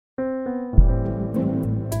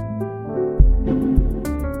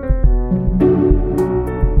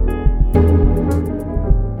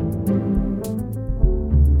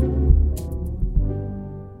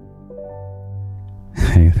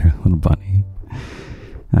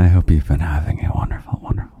I hope you've been having a wonderful,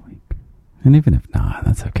 wonderful week. And even if not,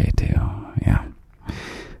 that's okay too. Yeah.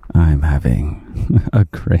 I'm having a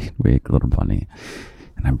great week, little bunny.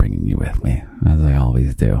 And I'm bringing you with me, as I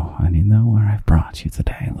always do. And you know where I've brought you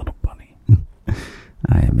today, little bunny.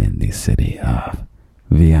 I am in the city of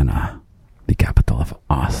Vienna, the capital of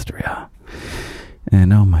Austria.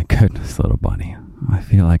 And oh my goodness, little bunny, I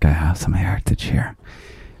feel like I have some heritage here.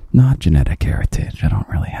 Not genetic heritage, I don't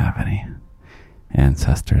really have any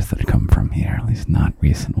ancestors that come from here, at least not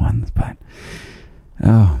recent ones, but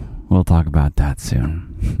we'll talk about that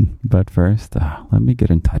soon. But first, let me get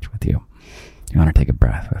in touch with you. You want to take a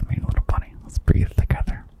breath with me, little bunny? Let's breathe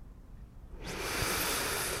together.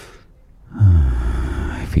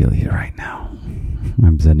 I feel you right now.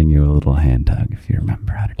 I'm sending you a little hand hug if you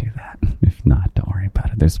remember how to do that. If not, don't worry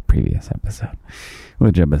about it. There's a previous episode.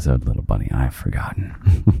 Which episode, little bunny? I've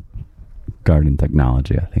forgotten. Garden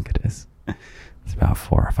technology, I think it is. It's about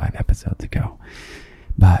 4 or 5 episodes ago.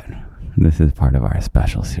 But this is part of our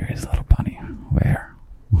special series, little bunny, where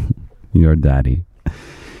your daddy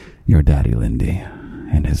Lindy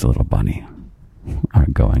and his little bunny are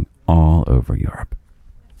going all over Europe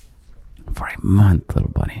for a month, little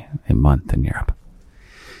bunny, a month in Europe.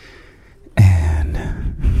 And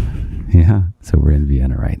yeah, so we're in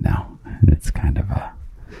Vienna right now, and it's kind of a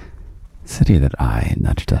city that I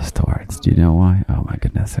nudged us towards. Do you know why? Oh my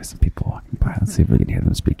goodness, there's some people walking by. Let's see if we can hear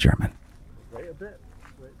them speak German.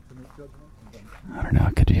 I don't know,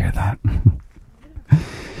 could you hear that?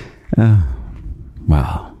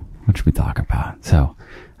 Well, what should we talk about? So,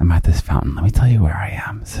 I'm at this fountain. Let me tell you where I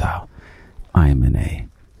am. So, I'm in a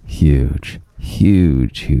huge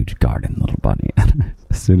garden, little bunny. And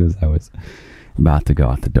as soon as I was about to go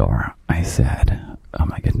out the door, I said, oh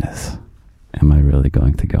my goodness, am I really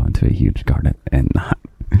going to go into a huge garden and not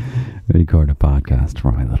record a podcast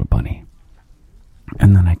for my little bunny?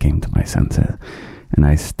 And then I came to my senses, and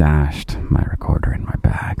I stashed my recorder in my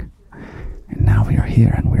bag. And now we are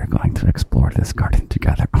here, and we are going to explore this garden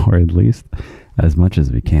together, or at least as much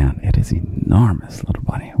as we can. It is enormous, little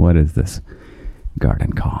bunny. What is this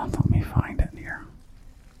garden called? Let me find it here.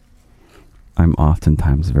 I'm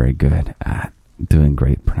oftentimes very good at doing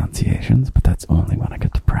great pronunciations, but that's only when I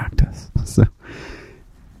get to practice. So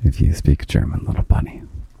if you speak German, little bunny,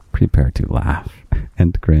 prepare to laugh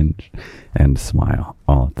and cringe and smile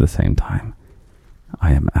all at the same time.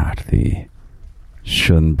 I am at the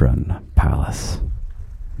Schönbrunn Palace.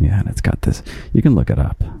 Yeah, and it's got this, you can look it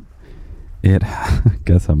up.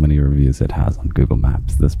 Guess how many reviews it has on Google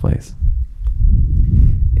Maps, this place.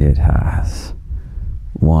 It has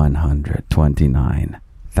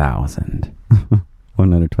 199,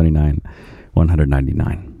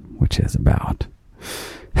 which is about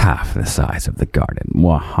half the size of the garden.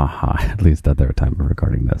 Wahaha, at least at their time of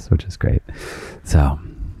recording this, which is great. So,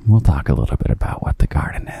 we'll talk a little bit about what the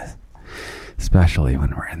garden is. Especially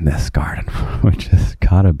when we're in this garden, which has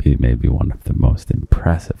gotta be maybe one of the most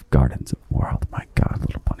impressive gardens in the world. My God,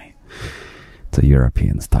 little bunny. It's a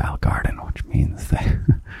European-style garden, which means that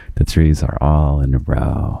the trees are all in a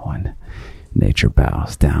row and nature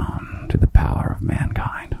bows down to the power of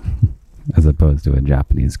mankind, as opposed to a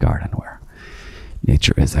Japanese garden where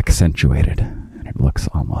nature is accentuated and it looks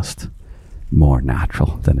almost more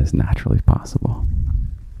natural than is naturally possible.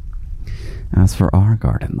 As for our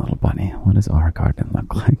garden, little bunny, what does our garden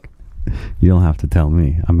look like? You'll have to tell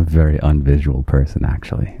me. I'm a very unvisual person,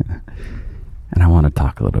 actually. And I want to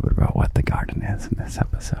talk a little bit about what the garden is in this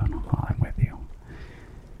episode while I'm with you.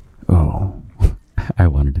 Oh, I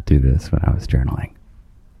wanted to do this when I was journaling.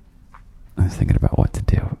 I was thinking about what to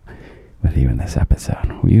do with you in this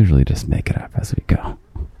episode. We usually just make it up as we go.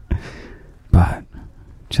 But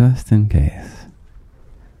just in case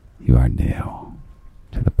you are new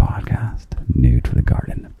to the podcast, new to the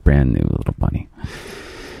garden, brand new little bunny,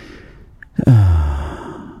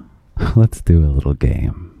 let's do a little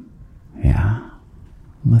game. Yeah,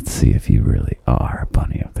 let's see if you really are a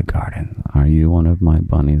bunny of the garden. Are you one of my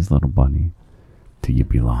bunnies, little bunny? Do you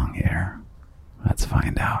belong here? Let's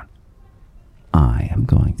find out. I am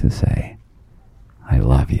going to say, I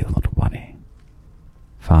love you, little bunny,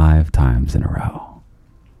 5 times in a row.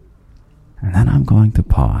 And then I'm going to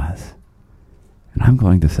pause, and I'm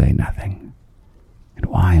going to say nothing. And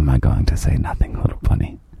why am I going to say nothing, little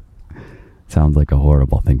bunny? Sounds like a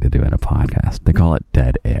horrible thing to do in a podcast. They call it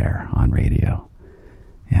dead air on radio.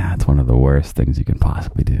 Yeah, it's one of the worst things you can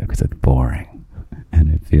possibly do because it's boring.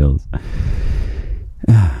 And it feels...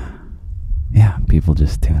 yeah, people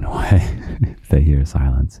just tune away if they hear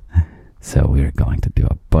silence. So we're going to do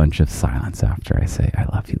a bunch of silence after I say, I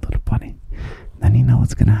love you, little bunny. Then you know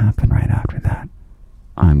what's going to happen right after that.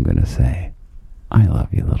 I'm going to say, I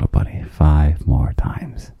love you, little bunny, 5 more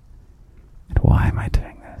times. And why am I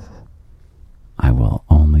doing this? I will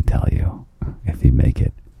only tell you if you make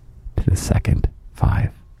it to the second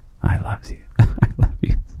 5 I love you. I love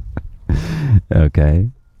you.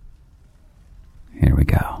 Okay? Here we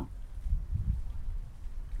go.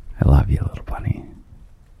 I love you, little bunny.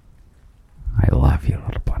 I love you,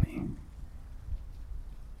 little bunny.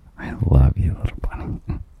 I love you, little bunny.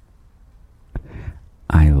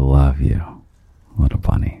 I love you, little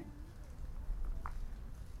bunny.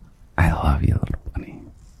 I love you, little bunny.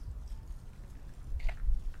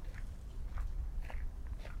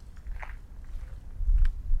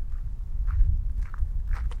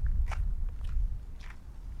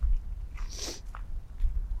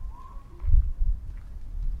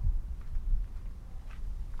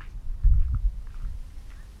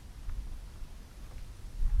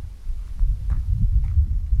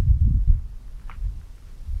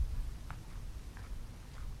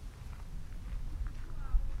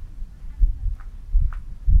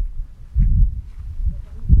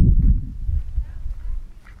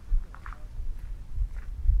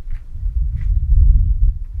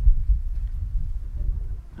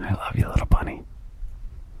 I love you, little bunny.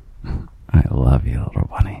 I love you, little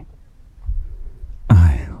bunny.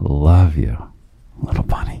 I love you, little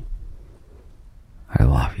bunny. I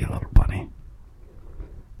love you, little bunny.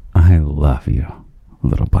 I love you,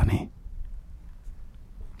 little bunny.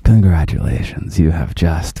 Congratulations, you have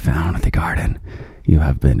just found the garden. You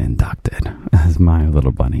have been inducted as my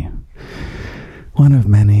little bunny. One of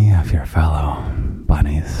many of your fellow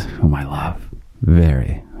bunnies whom I love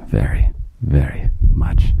very, very, very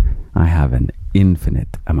much. I have an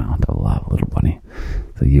infinite amount of love, little bunny.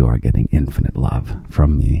 So you are getting infinite love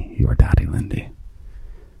from me, your daddy Lindy.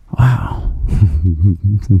 Wow.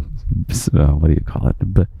 So, what do you call it?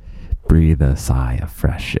 Breathe a sigh of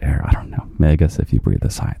fresh air. I don't know. I guess if you breathe a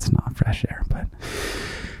sigh, it's not fresh air, but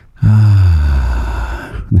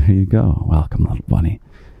there you go. Welcome, little bunny.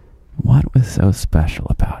 What was so special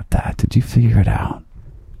about that? Did you figure it out?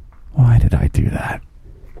 Why did I do that?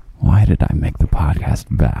 Why did I make the podcast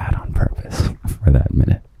bad on purpose for that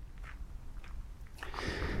minute?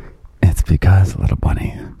 It's because, little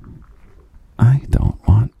bunny, I don't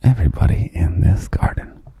want everybody in this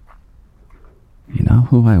garden. You know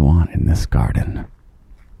who I want in this garden?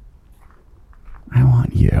 I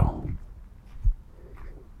want you.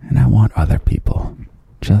 And I want other people,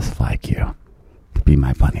 just like you, to be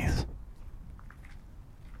my bunnies.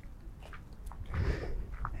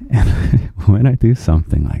 And when I do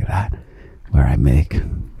something like that, where I make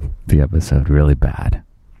the episode really bad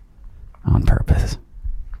on purpose,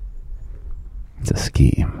 it's a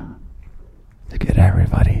scheme to get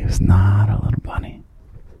everybody who's not a little bunny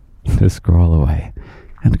to scroll away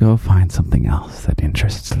and go find something else that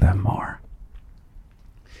interests them more.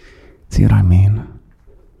 See what I mean?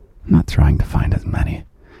 I'm not trying to find as many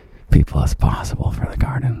people as possible for the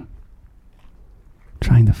garden. I'm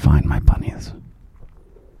trying to find my bunnies.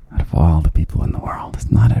 Out of all the people in the world,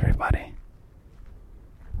 it's not everybody.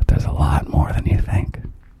 But there's a lot more than you think.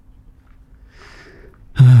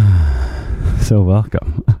 So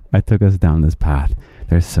welcome. I took us down this path.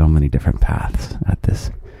 There's so many different paths at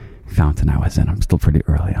this fountain I was in. I'm still pretty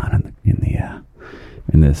early on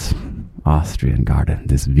in this Austrian garden,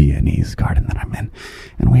 this Viennese garden that I'm in.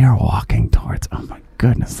 And we are walking towards, oh my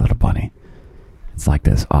goodness, little bunny. It's like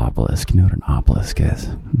this obelisk. You know what an obelisk is?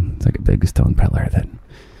 It's like a big stone pillar that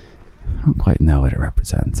I don't quite know what it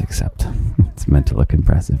represents, except it's meant to look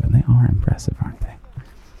impressive, and they are impressive, aren't they?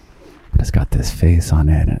 But it's got this face on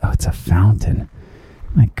it, and oh, it's a fountain.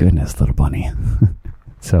 My goodness, little bunny.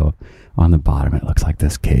 So on the bottom, it looks like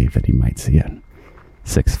this cave that you might see in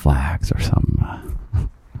Six Flags or some,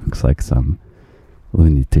 looks like some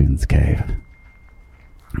Looney Tunes cave.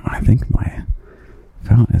 I think my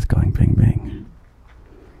phone is going bing bing.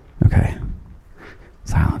 Okay,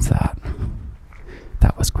 silence that.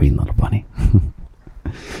 That was Queen Little Bunny.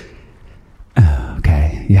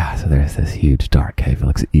 Okay, yeah, so there's this huge dark cave. It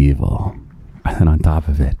looks evil. And then on top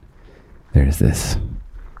of it, there's this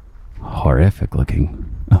horrific looking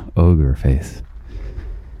ogre face.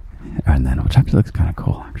 And then, which actually looks kind of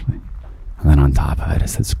cool, actually. And then on top of it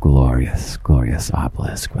is this glorious, glorious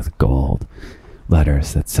obelisk with gold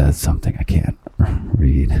letters that says something I can't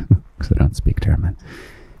read because I don't speak German.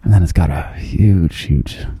 And then it's got a huge,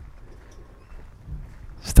 huge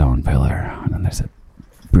stone pillar, and then there's a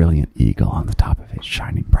brilliant eagle on the top of it,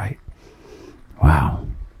 shining bright. Wow.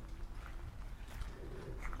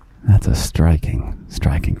 That's a striking,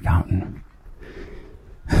 striking fountain.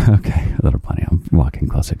 Okay, little bunny, I'm walking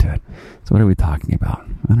closer to it. So what are we talking about?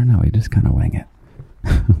 I don't know, we just kind of wing it.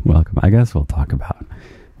 Welcome. I guess we'll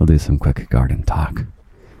do some quick garden talk,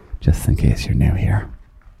 just in case you're new here.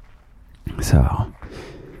 So,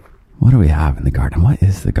 what do we have in the garden? What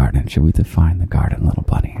is the garden? Should we define the garden, little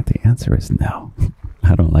bunny? The answer is no.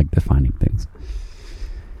 I don't like defining things.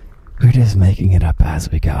 We're just making it up as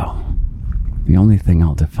we go. The only thing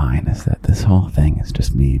I'll define is that this whole thing is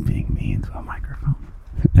just me being me into a microphone.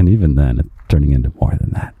 And even then, it's turning into more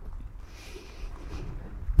than that.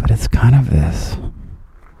 But it's kind of this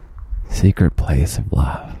secret place of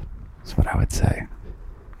love, is what I would say.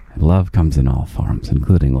 And love comes in all forms,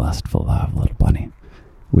 including lustful love, little bunny.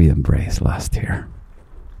 We embrace lust here.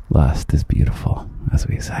 Lust is beautiful, as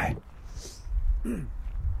we say.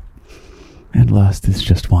 And lust is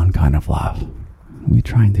just one kind of love. We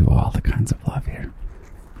try and do all the kinds of love here.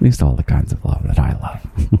 At least all the kinds of love that I love.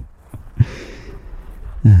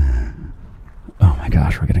 Oh my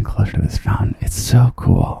gosh, we're getting closer to this fountain. It's so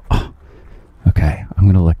cool. Oh, okay, I'm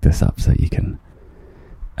going to look this up so you can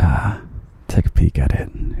take a peek at it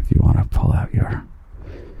if you want to pull out your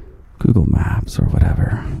Google Maps or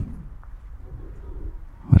whatever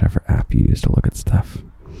app you use to look at stuff.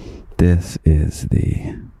 This is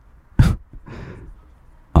the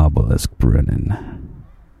Obelisk Brunnen,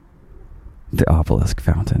 the obelisk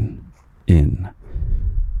fountain in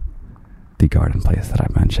the garden place that I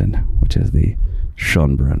mentioned, which is the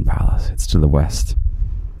Schönbrunn Palace. It's to the west,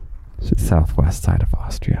 to the southwest side of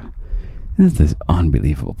Austria. And it's this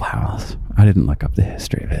unbelievable palace. I didn't look up the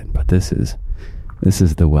history of it, but this is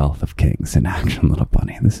the wealth of kings in action, little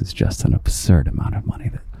bunny. This is just an absurd amount of money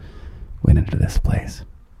that went into this place.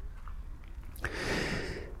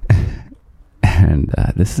 And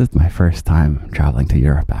this is my first time traveling to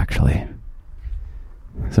Europe, actually.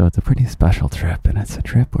 So it's a pretty special trip, and it's a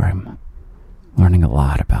trip where I'm learning a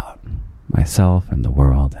lot about myself and the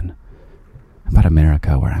world, and about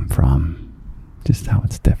America, where I'm from, just how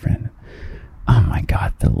it's different. Oh my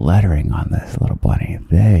God, the lettering on this, little bunny,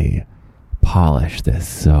 they polish this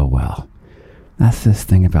so well. That's this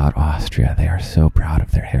thing about Austria. They are so proud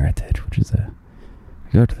of their heritage, which is a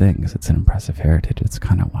good thing, because it's an impressive heritage. It's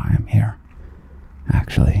kind of why I'm here,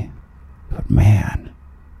 actually. But man,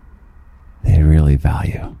 they really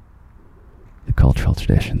value the cultural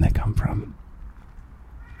tradition they come from.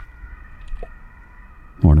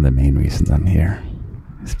 One of the main reasons I'm here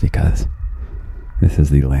is because this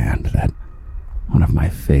is the land that one of my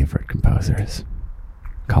favorite composers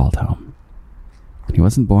called home. And he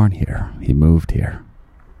wasn't born here, he moved here.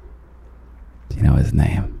 Do you know his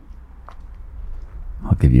name?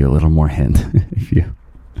 I'll give you a little more hint if you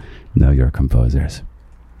know your composers.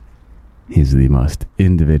 He's the most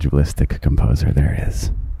individualistic composer there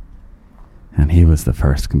is. And he was the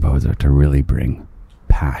first composer to really bring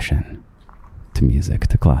passion to music,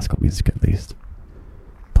 to classical music at least.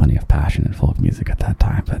 Plenty of passion in folk music at that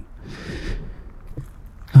time, but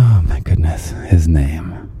oh my goodness, his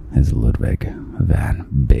name is Ludwig van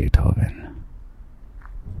Beethoven.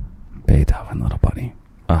 Beethoven, little bunny.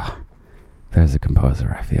 There's a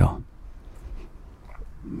composer I feel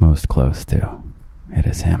most close to. It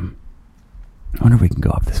is him. I wonder if we can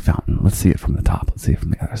go up this fountain. Let's see it from the top. Let's see it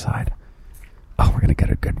from the other side. Oh, we're going to get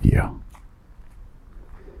a good view.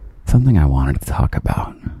 Something I wanted to talk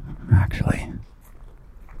about, actually,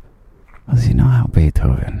 was, you know how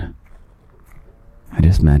Beethoven, I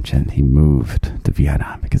just mentioned he moved to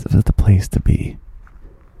Vienna because it was the place to be.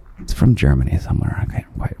 It's from Germany somewhere, I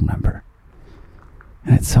can't quite remember.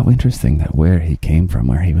 And it's so interesting that where he came from,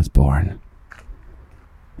 where he was born,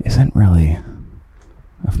 isn't really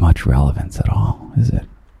of much relevance at all, is it?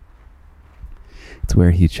 It's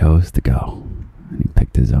where he chose to go, and he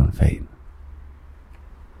picked his own fate.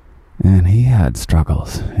 And he had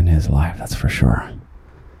struggles in his life, that's for sure.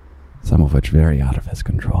 Some of which very out of his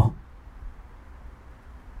control.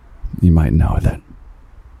 You might know that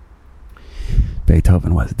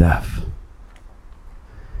Beethoven was deaf.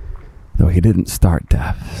 Though he didn't start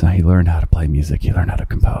deaf, so he learned how to play music, he learned how to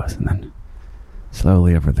compose, and then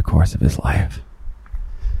slowly over the course of his life,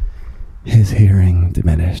 his hearing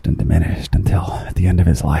diminished and diminished until at the end of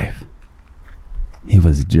his life, he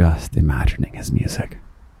was just imagining his music.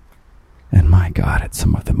 And my God, it's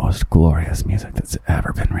some of the most glorious music that's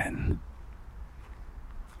ever been written.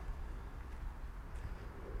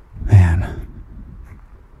 Man,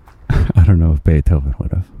 I don't know if Beethoven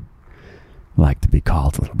would have liked to be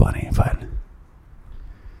called Little Bunny, but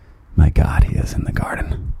my God, he is in the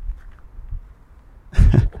garden.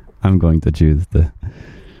 I'm going to choose to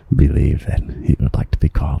believe that he would like to be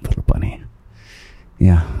called Little Bunny.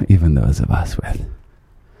 Yeah, even those of us with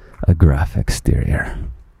a gruff exterior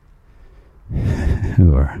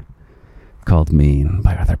who are called mean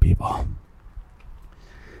by other people.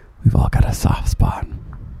 We've all got a soft spot.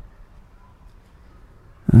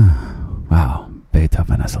 Wow,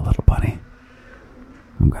 Beethoven is a little bunny.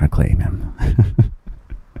 I'm going to claim him.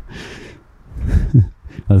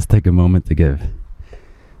 Let's take a moment to give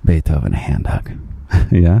Beethoven a hand hug.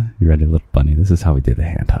 Yeah? You ready, little bunny? This is how we do the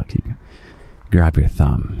hand hug. You grab your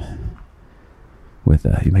thumb with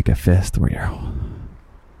you make a fist where you're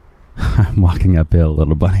I'm walking uphill,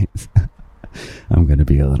 little bunnies. I'm going to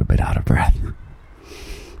be a little bit out of breath.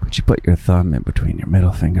 But you put your thumb in between your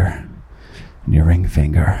middle finger and your ring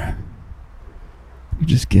finger. You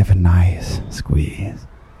just give a nice squeeze,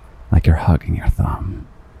 like you're hugging your thumb.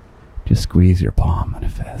 Just squeeze your palm in a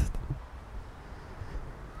fist.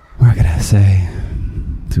 We're going to say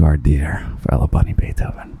to our dear fellow bunny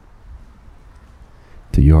Beethoven,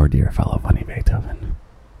 to your dear fellow bunny Beethoven,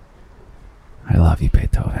 I love you,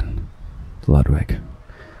 Beethoven. Ludwig.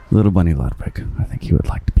 Little bunny Ludwig, I think he would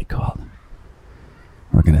like to be called.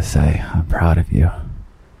 We're going to say, I'm proud of you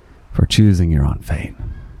for choosing your own fate,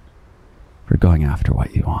 for going after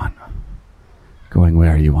what you want, going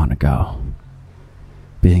where you want to go,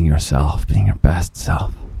 being yourself, being your best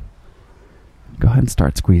self. Go ahead and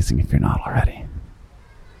start squeezing if you're not already.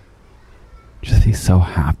 Just be so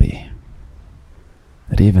happy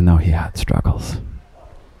that even though he had struggles,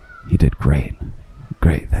 he did great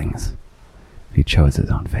things. He chose his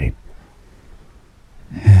own fate.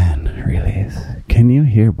 And release. Can you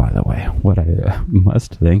hear, by the way, what I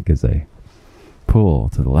must think is a pool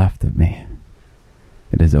to the left of me?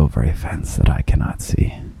 It is over a fence that I cannot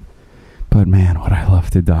see. But man, would I love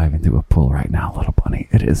to dive into a pool right now, little bunny.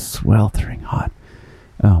 It is sweltering hot.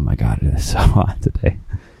 Oh my God, it is so hot today.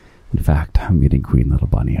 In fact, I'm meeting Queen Little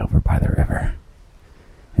Bunny over by the river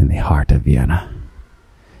in the heart of Vienna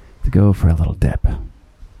to go for a little dip,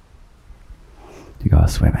 to go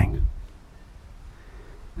swimming.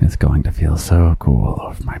 It's going to feel so cool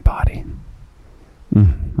over my body.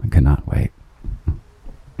 I cannot wait.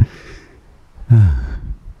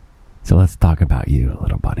 So let's talk about you,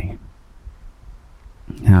 little bunny.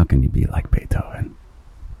 How can you be like Beethoven?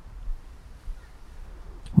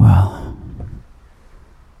 Well,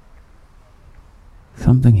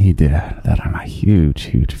 something he did that I'm a huge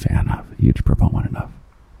fan of, a huge proponent of.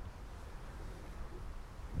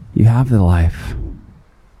 You have the life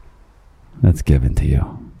that's given to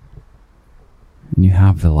you, and you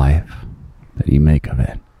have the life that you make of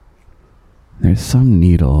it. There's some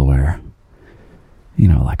needle where,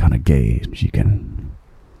 like on a gauge, you can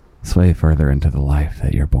sway further into the life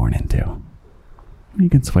that you're born into. You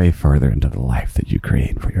can sway further into the life that you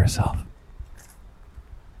create for yourself.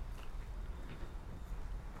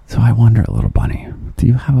 So I wonder, little bunny, do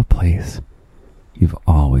you have a place you've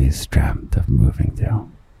always dreamt of moving to?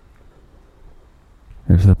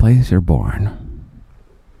 There's the place you're born,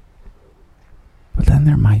 but then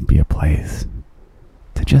there might be a place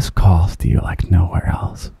that just calls to you like nowhere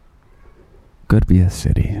else. Could be a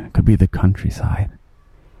city, could be the countryside,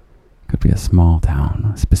 could be a small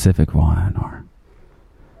town, a specific one, or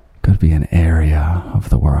could be an area of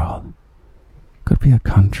the world, could be a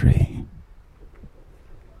country.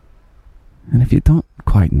 And if you don't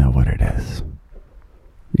quite know what it is,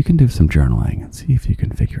 you can do some journaling and see if you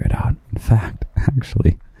can figure it out. In fact,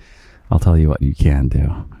 actually, I'll tell you what you can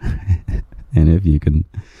do. And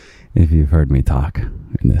if you've heard me talk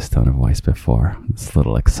in this tone of voice before, this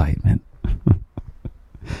little excitement,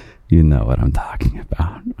 you know what I'm talking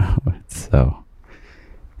about. Oh,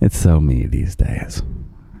 it's so me these days.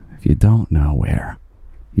 If you don't know where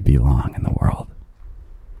you belong in the world,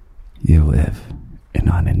 you live in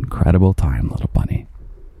an incredible time, little bunny,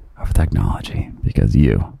 of technology, because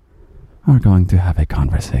you are going to have a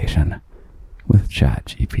conversation with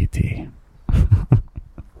ChatGPT.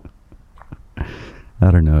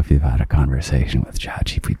 I don't know if you've had a conversation with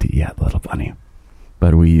ChatGPT yet, little bunny,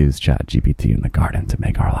 but we use ChatGPT in the garden to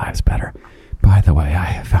make our lives better. By the way, I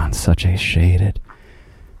have found such a shaded,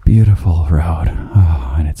 beautiful road.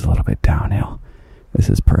 Oh, and it's a little bit downhill. This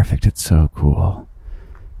is perfect. It's so cool.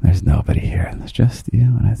 There's nobody here, and it's just you,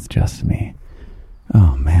 and it's just me.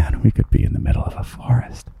 Oh man, we could be in the middle of a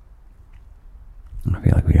forest. I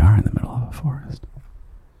feel like we are in the middle of a forest.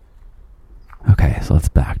 Okay, so let's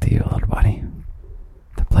back to you, little buddy.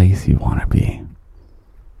 The place you want to be.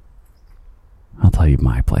 I'll tell you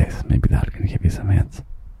my place. Maybe that can give you some hints.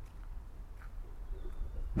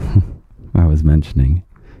 I was mentioning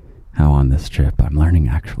how on this trip I'm learning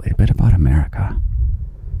actually a bit about America.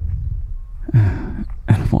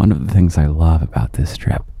 And one of the things I love about this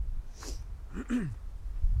trip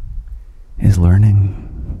is learning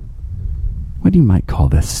what you might call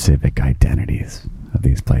the civic identities of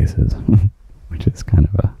these places, which is kind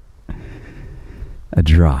of a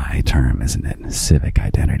dry term, isn't it? Civic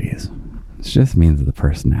identities. It just means the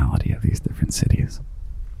personality of these different cities.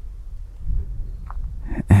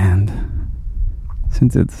 And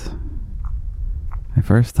since it's my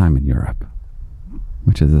first time in Europe,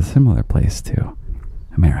 which is a similar place to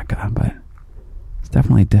America, but it's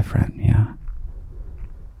definitely different, yeah.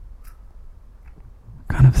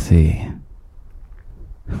 Kind of see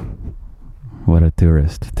what a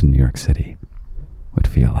tourist to New York City would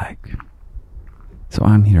feel like. So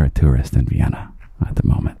I'm here a tourist in Vienna at the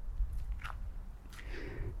moment.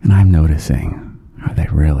 And I'm noticing how they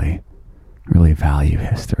really, really value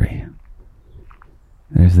history.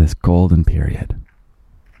 There's this golden period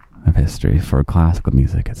of history. For classical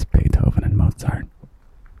music, it's Beethoven and Mozart.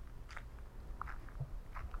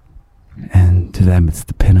 And to them, it's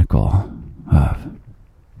the pinnacle of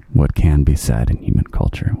what can be said in human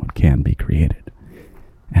culture, what can be created.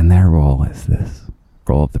 And their role is this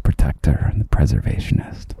role of the protector and the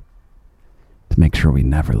preservationist, to make sure we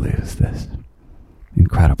never lose this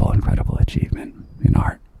incredible, incredible achievement in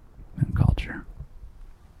art and culture,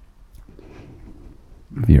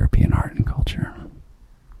 of European art and culture.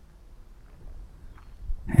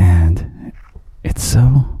 And it's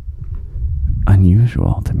so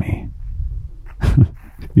unusual to me.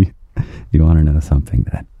 You want to know something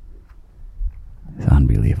that is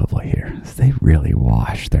unbelievable here? Is they really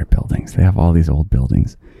wash their buildings. They have all these old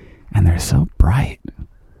buildings, and they're so bright.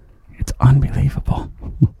 It's unbelievable.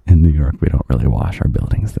 In New York, we don't really wash our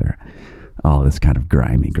buildings. They're all this kind of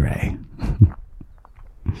grimy gray.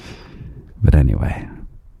 But anyway,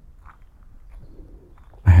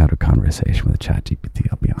 I had a conversation with ChatGPT,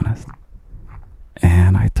 I'll be honest.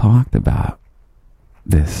 And I talked about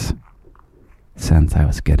this sense I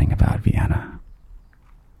was getting about Vienna.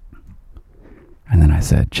 And then I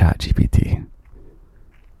said, ChatGPT,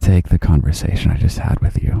 take the conversation I just had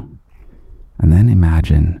with you, and then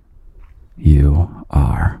imagine you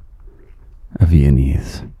are a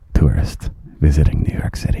Viennese tourist visiting New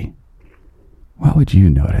York City. What would you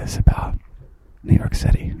notice about New York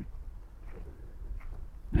City?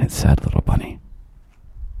 And it said, little bunny,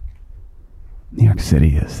 New York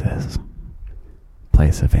City is this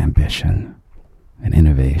place of ambition and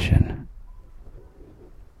innovation,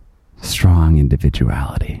 strong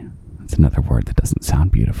individuality. It's another word that doesn't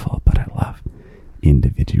sound beautiful, but I love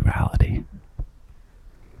individuality.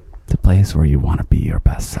 It's a place where you want to be your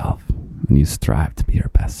best self, and you strive to be your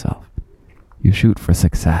best self. You shoot for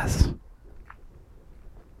success.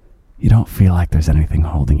 You don't feel like there's anything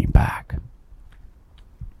holding you back.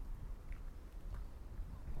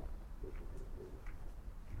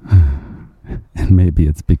 And maybe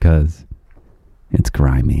it's because it's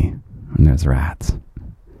grimy and there's rats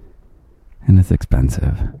and it's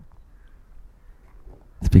expensive.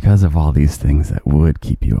 It's because of all these things that would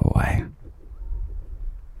keep you away.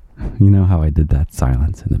 You know how I did that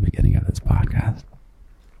silence in the beginning of this podcast?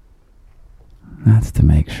 That's to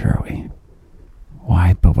make sure we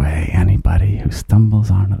wipe away anybody who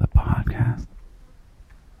stumbles onto the podcast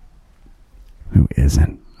who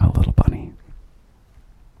isn't a little bunny.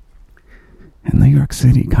 And New York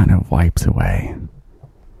City kind of wipes away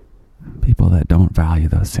people that don't value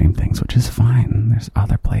those same things, which is fine. There's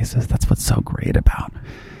other places. That's what's so great about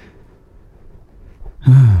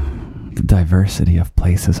the diversity of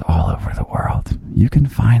places all over the world. You can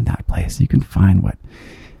find that place. You can find what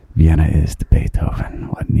Vienna is to Beethoven,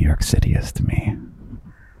 what New York City is to me.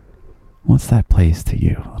 What's that place to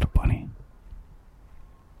you, little bunny?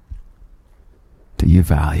 Do you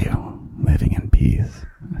value living in peace,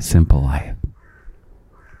 a simple life,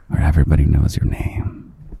 where everybody knows your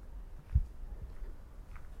name?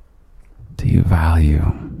 Do you value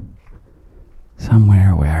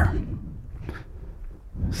somewhere where,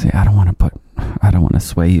 say, I don't want to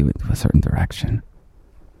sway you into a certain direction.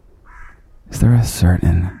 Is there a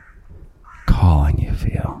certain calling you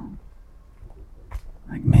feel?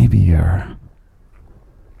 Like maybe you're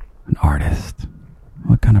an artist.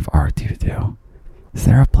 What kind of art do you do? Is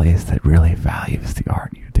there a place that really values the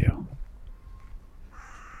art you do?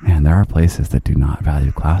 And there are places that do not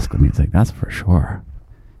value classical music, that's for sure.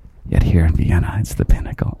 Yet here in Vienna, it's the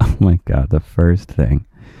pinnacle. Oh my God, the first thing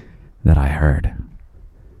that I heard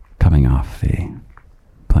coming off the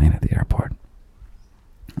plane at the airport,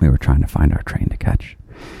 we were trying to find our train to catch,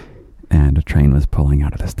 and a train was pulling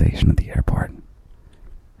out of the station at the airport,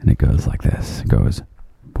 and it goes like this. It goes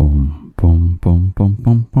boom, boom, boom, boom,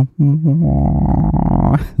 boom, boom,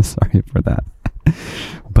 boom. Sorry for that.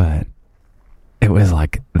 But it was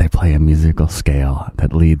like they play a musical scale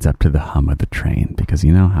that leads up to the hum of the train, because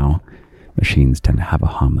you know how machines tend to have a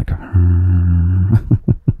hum like a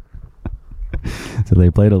So they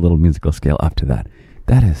played a little musical scale up to that.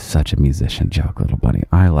 That is such a musician joke, little bunny.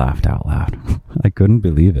 I laughed out loud. I couldn't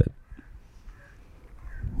believe it.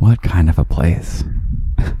 What kind of a place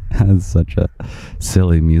has such a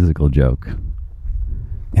silly musical joke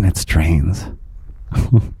in its trains?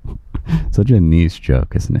 Such a niche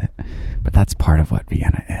joke, isn't it? But that's part of what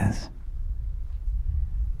Vienna is.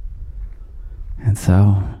 And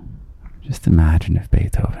so, just imagine if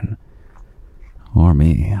Beethoven, or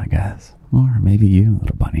me, I guess, or maybe you,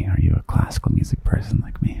 little bunny, are you a classical music person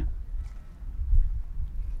like me?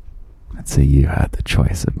 Let's say you had the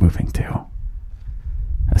choice of moving to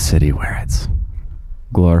a city where it's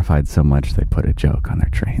glorified so much they put a joke on their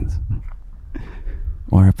trains,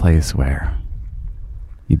 or a place where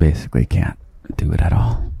you basically can't do it at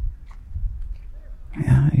all.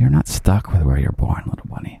 Yeah, you're not stuck with where you're born, little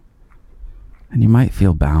bunny. And you might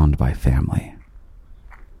feel bound by family.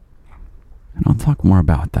 And I'll talk more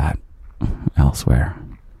about that elsewhere.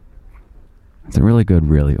 It's a really good,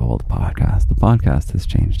 really old podcast. The podcast has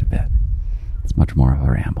changed a bit. It's much more of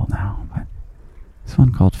a ramble now. But this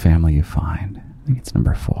one called Family You Find. I think it's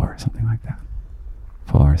number 4 or something like that.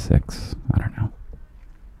 4 or 6. I don't know.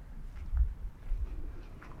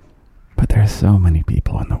 But there's so many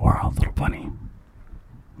people in the world, little bunny,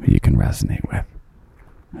 who you can resonate with,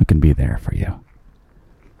 who can be there for you,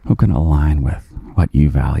 who can align with what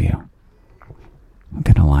you value, who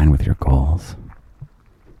can align with your goals.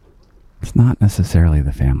 It's not necessarily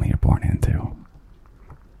the family you're born into.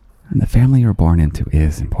 And the family you're born into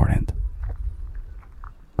is important.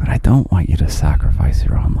 But I don't want you to sacrifice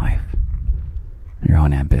your own life, your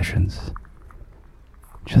own ambitions,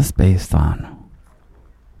 just based on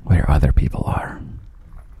where other people are.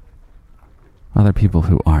 Other people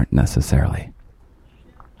who aren't necessarily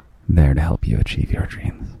there to help you achieve your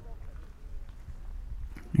dreams.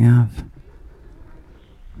 Yeah,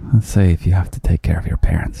 let's say if you have to take care of your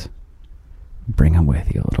parents, bring them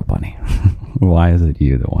with you, little bunny. Why is it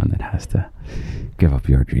you, the one that has to give up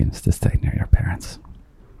your dreams to stay near your parents?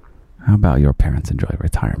 How about your parents enjoy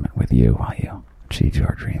retirement with you while you achieve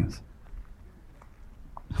your dreams?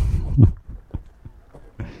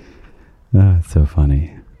 It's so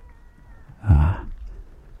funny.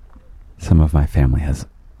 Some of my family has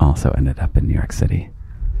also ended up in New York City.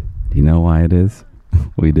 Do you know why it is?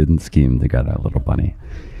 We didn't scheme together, little bunny.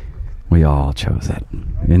 We all chose it,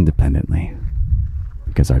 independently,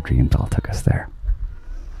 because our dreams all took us there.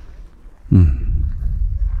 I'm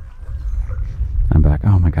back.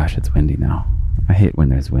 Oh my gosh, it's windy now. I hate when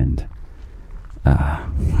there's wind.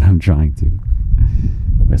 When I'm trying to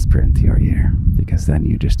whisper into your ear, because then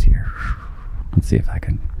you just hear. Let's see if I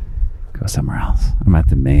can go somewhere else. I'm at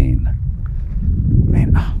the main.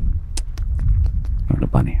 Oh, little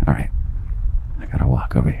bunny. All right, I gotta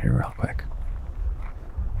walk over here real quick.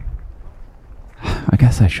 I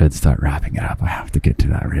guess I should start wrapping it up. I have to get to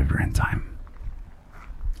that river in time.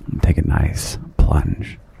 Take a nice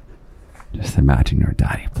plunge. Just imagine your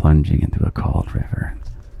daddy plunging into a cold river,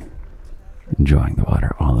 enjoying the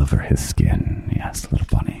water all over his skin. Yes, little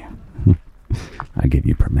bunny. I give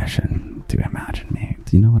you permission to imagine me.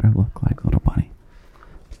 Do you know what I look like, little bunny?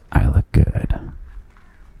 I look good.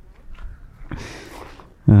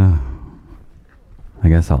 I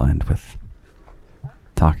guess I'll end with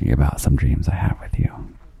talking about some dreams I have with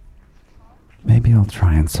you. Maybe I'll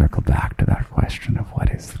try and circle back to that question of what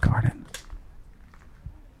is the garden.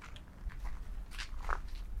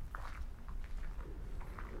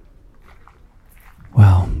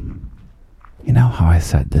 Well, you know how I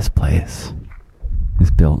said this place is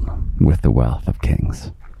built with the wealth of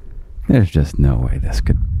kings? There's just no way this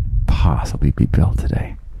could possibly be built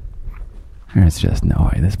today. There's just no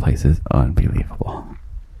way. This place is unbelievable.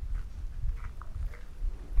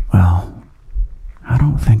 Well, I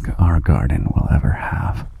don't think our garden will ever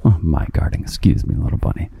have... Oh, my garden. Excuse me, little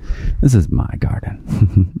bunny. This is my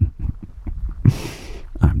garden.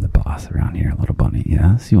 I'm the boss around here, little bunny.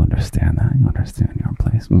 Yes, you understand that. You understand your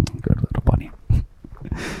place. Good little bunny.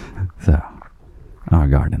 So, our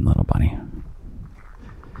garden, little bunny.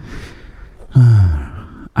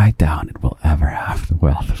 I doubt it will ever have the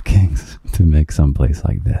wealth of kings to make some place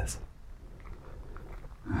like this.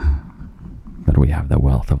 But we have the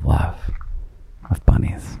wealth of love, of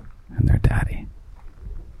bunnies and their daddy.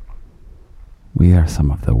 We are some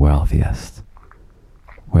of the wealthiest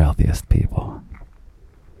people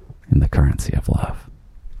in the currency of love.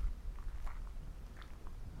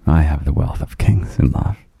 I have the wealth of kings in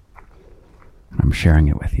love. And I'm sharing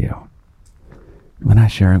it with you. When I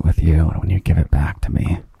share it with you and when you give it back to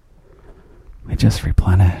me, we just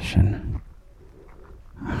replenish, and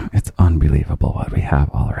it's unbelievable what we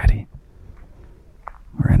have already.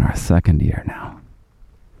 We're in our second year now.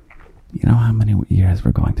 You know how many years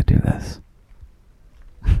we're going to do this?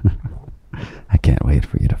 I can't wait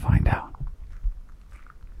for you to find out.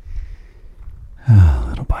 Oh,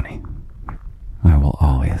 little bunny, I will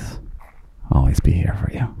always be here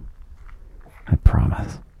for you. I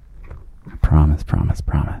promise. I promise, promise,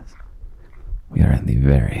 promise. We are in the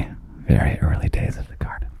very, very early days of the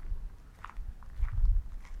garden.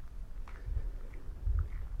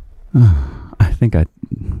 I think I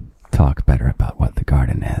talk better about what the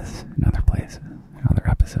garden is in other places, in other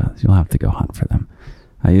episodes. You'll have to go hunt for them.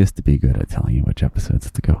 I used to be good at telling you which episodes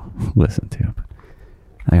to go listen to, but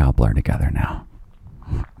they all blur together now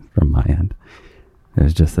from my end.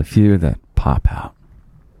 There's just a few that pop out,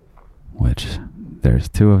 which there's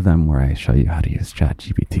 2 of them where I show you how to use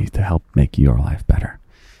ChatGPT to help make your life better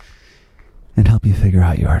and help you figure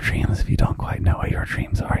out your dreams if you don't quite know what your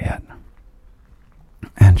dreams are yet,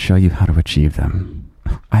 and show you how to achieve them.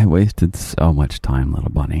 I wasted so much time,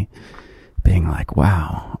 little bunny, being like,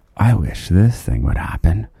 wow, I wish this thing would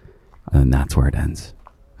happen. And that's where it ends.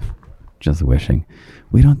 Just wishing.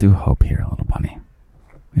 We don't do hope here, little bunny.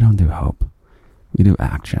 We don't do hope. We do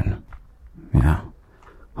action. Yeah.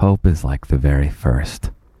 Hope is like the very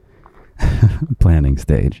first planning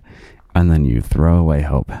stage. And then you throw away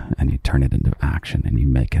hope and you turn it into action and you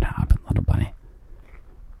make it happen, little bunny.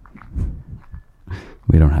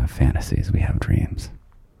 We don't have fantasies, we have dreams.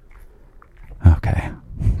 Okay.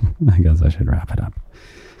 I guess I should wrap it up.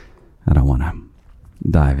 I don't want to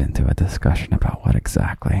dive into a discussion about what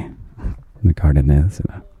exactly the garden is.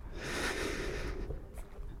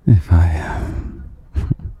 If I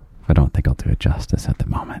don't think I'll do it justice at the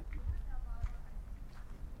moment.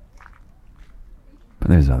 But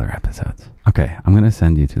there's other episodes. Okay, I'm going to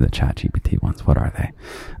send you to the ChatGPT ones. What are they?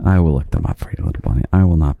 I will look them up for you, little bunny. I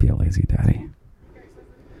will not be a lazy daddy.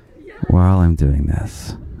 While I'm doing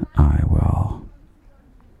this, I will,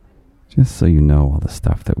 just so you know all the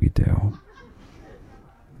stuff that we do.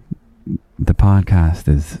 The podcast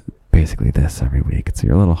is basically this every week. It's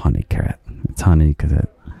your little honey carrot. It's honey because it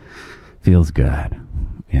feels good.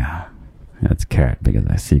 Yeah. It's carrot because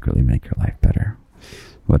I secretly make your life better.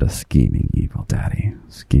 What a scheming, evil daddy.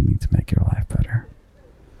 Scheming to make your life better.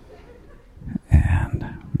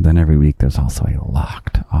 And then every week there's also a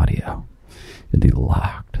locked audio in the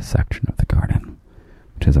locked section of the garden,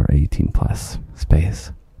 which is our 18 plus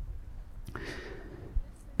space,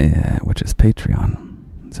 which is Patreon.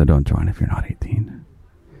 So don't join if you're not 18.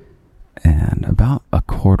 And about a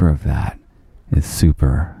quarter of that is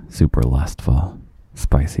super, super lustful,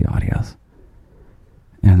 spicy audios.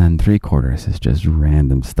 And then 3/4 is just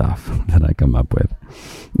random stuff that I come up with.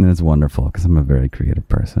 And it's wonderful because I'm a very creative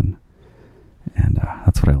person. And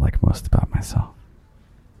that's what I like most about myself.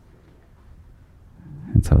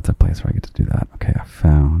 And so it's a place where I get to do that. Okay, I have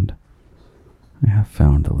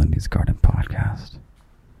found the Lindy's Garden podcast.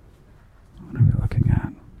 What are we looking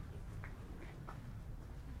at?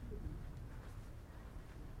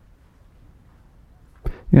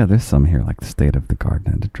 Yeah, there's some here, like the state of the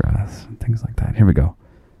garden and address and things like that. Here we go.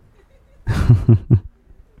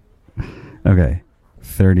 Okay,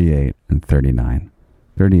 38 and 39.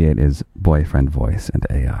 38 is boyfriend voice and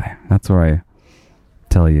AI. That's where I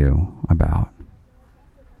tell you about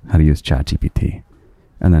how to use ChatGPT.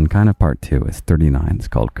 And then kind of part 2 is 39. It's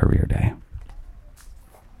called Career Day.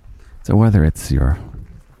 So whether it's your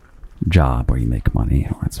job where you make money,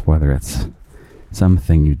 or it's whether it's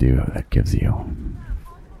something you do that gives you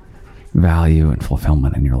value and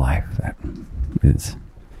fulfillment in your life that is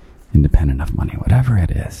independent of money, whatever it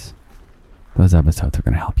is, those episodes are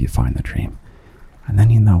going to help you find the dream. And then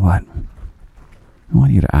you know what? I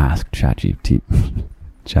want you to ask ChatGPT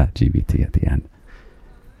at the end,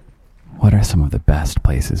 what are some of the best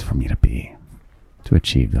places for me to be to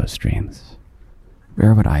achieve those dreams?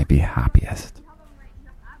 Where would I be happiest?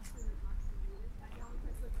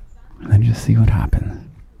 And then just see what happens.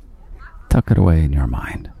 Tuck it away in your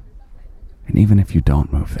mind. And even if you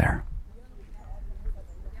don't move there,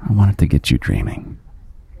 I want it to get you dreaming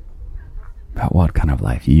about what kind of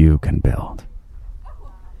life you can build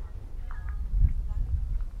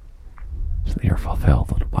so that you're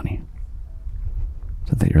fulfilled, little bunny.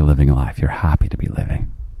 So that you're living a life you're happy to be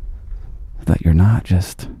living. So that you're not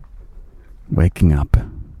just waking up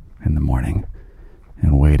in the morning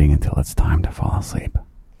and waiting until it's time to fall asleep.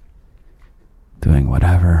 Doing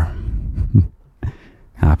whatever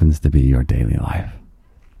happens to be your daily life.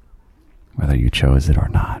 Whether you chose it or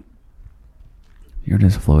not. You're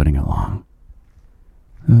just floating along.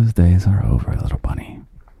 Those days are over, little bunny.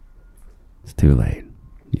 It's too late.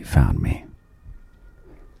 You found me.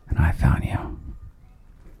 And I found you.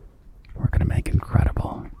 We're going to make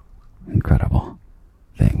incredible, incredible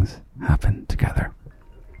things happen together.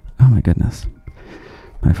 Oh my goodness.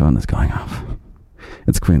 My phone is going off.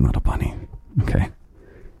 It's Queen Little Bunny. Okay.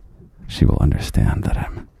 She will understand that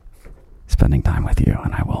I'm spending time with you,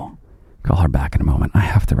 and I will call her back in a moment. I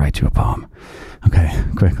have to write you a poem. Okay,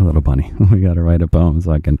 quick, Little Bunny. We got to write a poem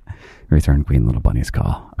so I can return Queen Little Bunny's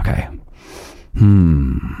call. Okay.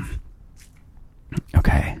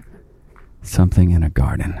 Okay. Something in a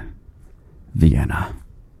garden. Vienna.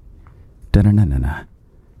 Da-na-na-na-na.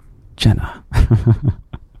 Jenna.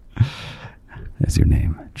 Is your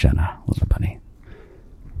name Jenna, Little Bunny?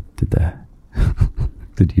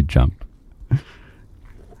 Did you jump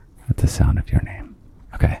at the sound of your name?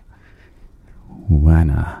 Okay.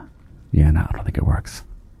 Vienna. I don't think it works.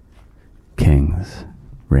 Kings,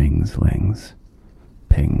 rings, lings,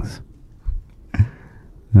 pings.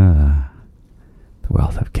 The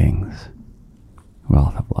wealth of kings,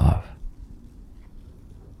 wealth of love.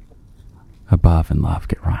 Above and love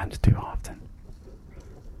get rhymes too often.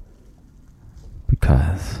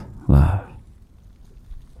 Because love.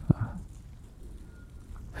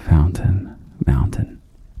 Fountain, mountain.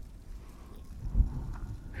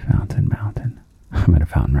 Fountain, mountain. I'm at a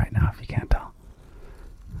fountain right now, if you can't tell.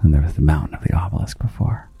 And there was the mountain of the obelisk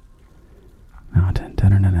before. Mountain,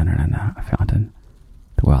 a fountain.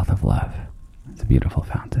 The wealth of love. It's a beautiful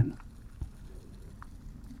fountain.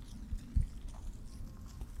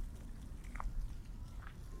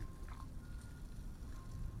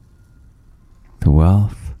 The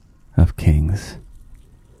wealth of kings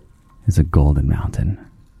is a golden mountain.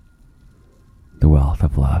 The wealth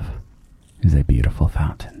of love is a beautiful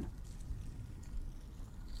fountain.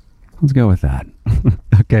 Let's go with that.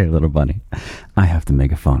 Okay, Little Bunny. I have to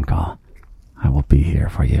make a phone call. I will be here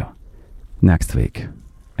for you next week.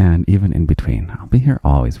 And even in between. I'll be here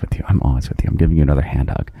always with you. I'm always with you. I'm giving you another hand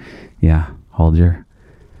hug. Yeah, hold your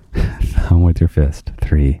thumb with your fist.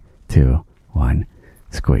 3, 2, 1.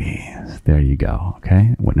 Squeeze. There you go.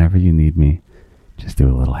 Okay? Whenever you need me, just do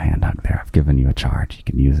a little hand hug there. I've given you a charge. You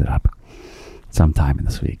can use it up sometime in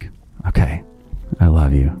this week. Okay? I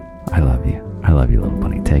love you. I love you. I love you, Little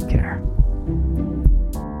Bunny. Take care.